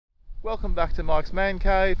Welcome back to Mike's Man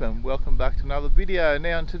Cave and welcome back to another video.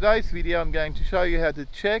 Now in today's video I'm going to show you how to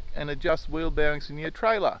check and adjust wheel bearings in your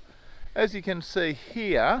trailer. As you can see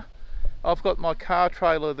here, I've got my car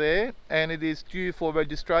trailer there and it is due for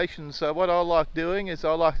registration. So what I like doing is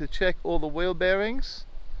I like to check all the wheel bearings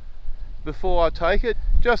before I take it,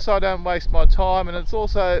 just so I don't waste my time. And it's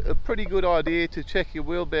also a pretty good idea to check your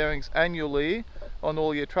wheel bearings annually on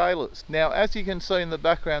all your trailers. Now as you can see in the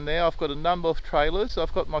background there, I've got a number of trailers.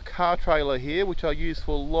 I've got my car trailer here, which I use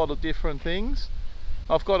for a lot of different things.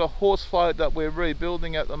 I've got a horse float that we're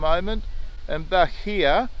rebuilding at the moment, and back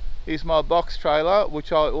here is my box trailer,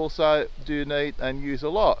 which I also do need and use a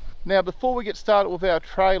lot. Now before we get started with our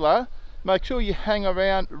trailer, make sure you hang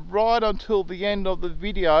around right until the end of the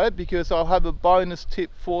video, because I'll have a bonus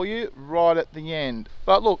tip for you right at the end.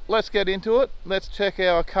 But look, let's get into it. Let's check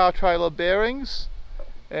our car trailer bearings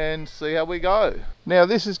and see how we go. Now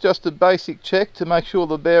this is just a basic check to make sure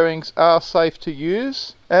the bearings are safe to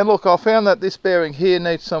use. And look, I found that this bearing here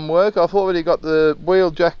needs some work. I've already got the wheel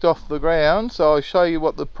jacked off the ground, so I'll show you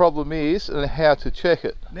what the problem is and how to check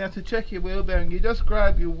it. Now to check your wheel bearing, you just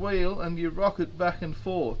grab your wheel and you rock it back and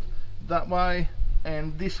forth, that way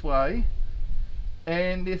and this way.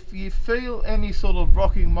 And if you feel any sort of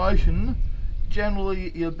rocking motion,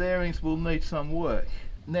 generally your bearings will need some work.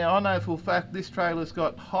 Now I know for a fact this trailer's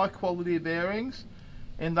got high quality bearings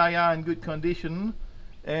and they are in good condition,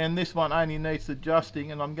 and this one only needs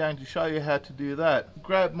adjusting, and I'm going to show you how to do that.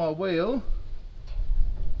 Grab my wheel,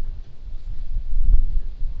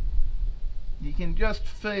 you can just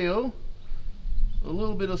feel a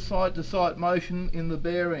little bit of side to side motion in the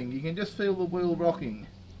bearing. You can just feel the wheel rocking.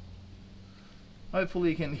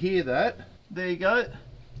 Hopefully you can hear that. There you go.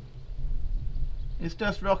 It's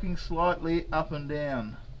just rocking slightly up and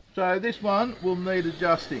down. So this one will need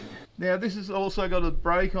adjusting. Now this has also got a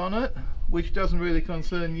brake on it, which doesn't really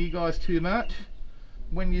concern you guys too much.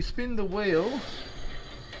 When you spin the wheel,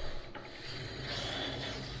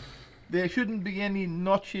 there shouldn't be any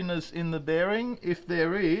notchiness in the bearing. If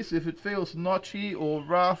there is, if it feels notchy or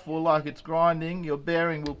rough or like it's grinding, your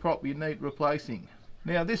bearing will probably need replacing.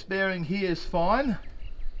 Now this bearing here is fine.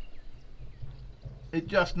 It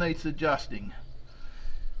just needs adjusting.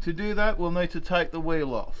 To do that, we'll need to take the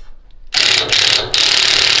wheel off.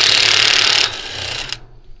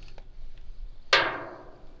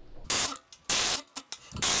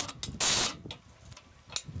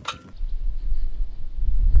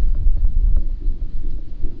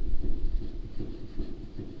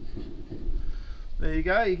 There you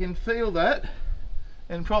go, you can feel that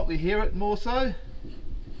and probably hear it more so.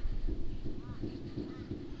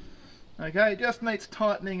 Okay, it just needs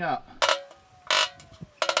tightening up.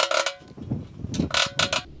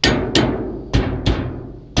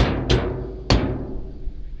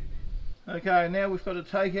 Okay, now we've got to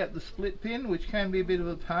take out the split pin, which can be a bit of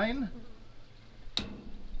a pain.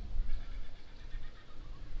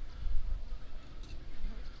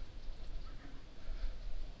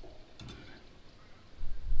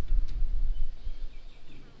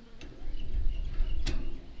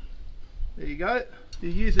 There you go. You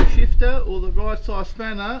use a shifter or the right size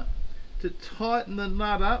spanner to tighten the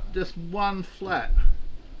nut up just one flat.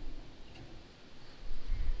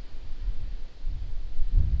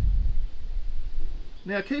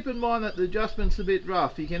 Now keep in mind that the adjustment's a bit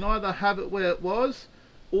rough. You can either have it where it was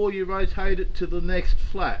or you rotate it to the next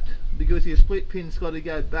flat, because your split pin's got to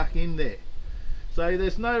go back in there. So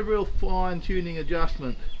there's no real fine tuning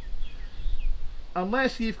adjustment.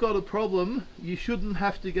 Unless you've got a problem, you shouldn't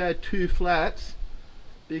have to go two flats,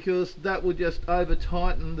 because that would just over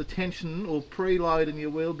tighten the tension or preload in your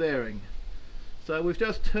wheel bearing. So we've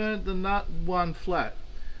just turned the nut one flat.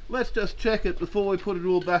 Let's just check it before we put it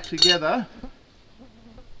all back together.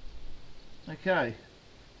 Okay,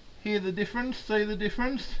 hear the difference, see the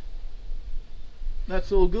difference?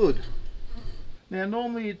 That's all good. Now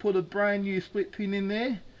normally you'd put a brand new split pin in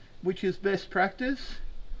there, which is best practice,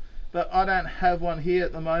 but I don't have one here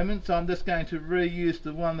at the moment, so I'm just going to reuse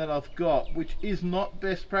the one that I've got, which is not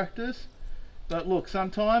best practice. But look,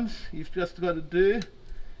 sometimes you've just got to do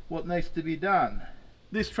what needs to be done.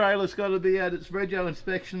 This trailer's got to be at its rego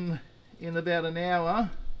inspection in about an hour,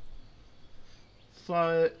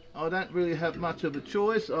 so I don't really have much of a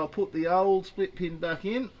choice. I'll put the old split pin back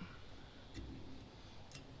in.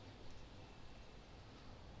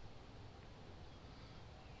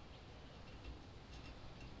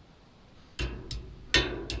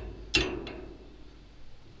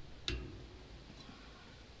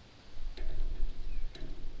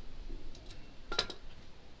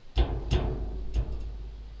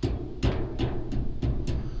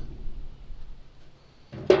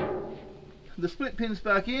 the split pins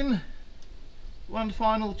back in, one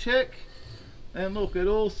final check, and look, it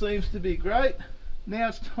all seems to be great. Now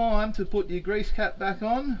it's time to put your grease cap back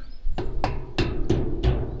on.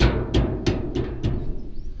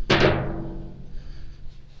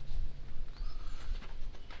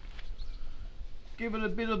 Give it a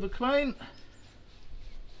bit of a clean.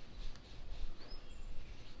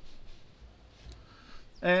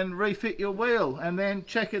 And refit your wheel, and then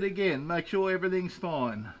check it again, make sure everything's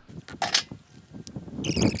fine.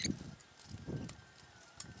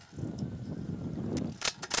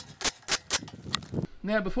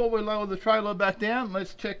 Now before we lower the trailer back down,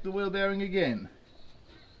 let's check the wheel bearing again.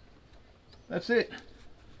 That's it.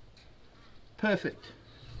 Perfect.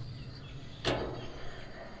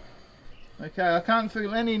 Okay, I can't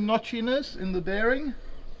feel any notchiness in the bearing.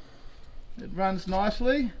 It runs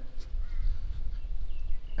nicely.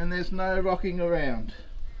 And there's no rocking around.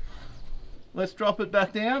 Let's drop it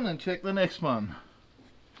back down and check the next one.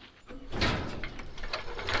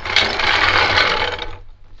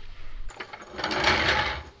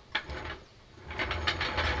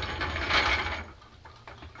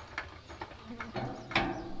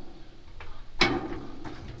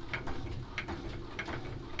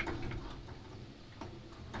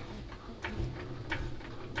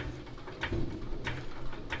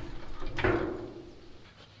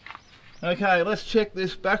 Okay, let's check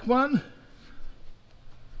this back one.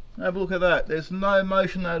 Have a look at that. There's no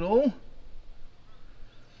motion at all.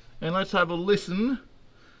 And let's have a listen.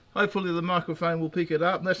 Hopefully the microphone will pick it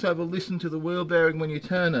up. Let's have a listen to the wheel bearing when you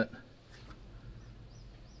turn it.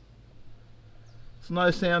 There's no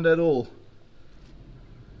sound at all.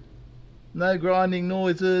 No grinding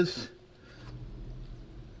noises.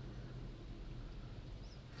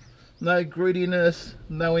 No grittiness,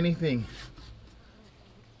 no anything.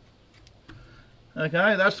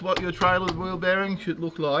 Okay, that's what your trailer's wheel bearing should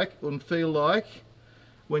look like and feel like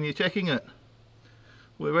when you're checking it.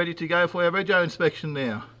 We're ready to go for our rego inspection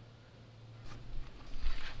now.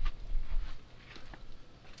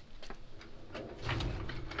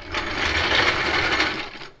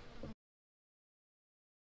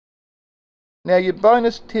 Now your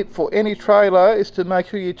bonus tip for any trailer is to make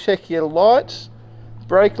sure you check your lights,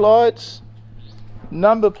 brake lights,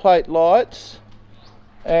 number plate lights,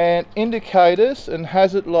 and indicators and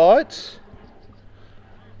hazard lights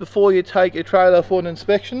before you take your trailer for an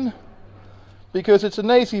inspection, because it's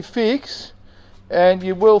an easy fix and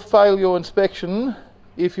you will fail your inspection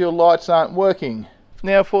if your lights aren't working.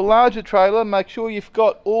 Now for a larger trailer, make sure you've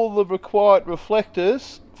got all the required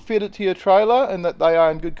reflectors fitted to your trailer and that they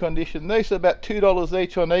are in good condition. These are about $2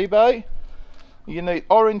 each on eBay. You need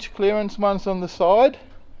orange clearance ones on the side.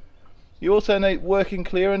 You also need working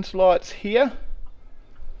clearance lights here.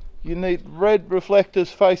 You need red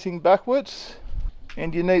reflectors facing backwards,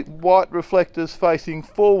 and you need white reflectors facing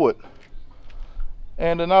forward,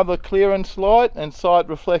 and another clearance light and side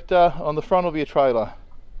reflector on the front of your trailer.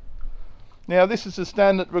 Now this is a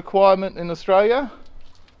standard requirement in Australia,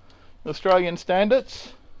 Australian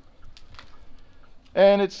standards,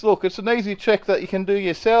 and it's an easy check that you can do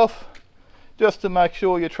yourself just to make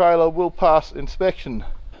sure your trailer will pass inspection.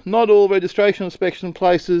 Not all registration inspection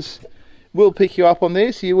places will pick you up on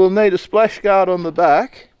this. You will need a splash guard on the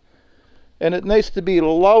back, and it needs to be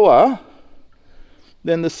lower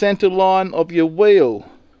than the center line of your wheel.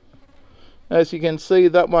 As you can see,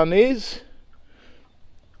 that one is,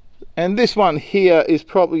 and this one here is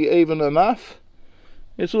probably even enough.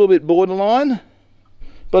 It's a little bit borderline,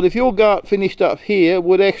 but if your guard finished up here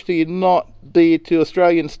would actually not be to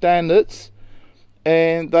Australian standards,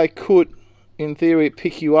 and they could in theory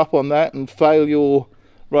pick you up on that and fail your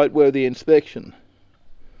roadworthy inspection.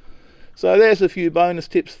 So there's a few bonus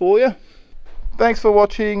tips for you. Thanks for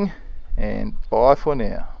watching, and bye for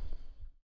now.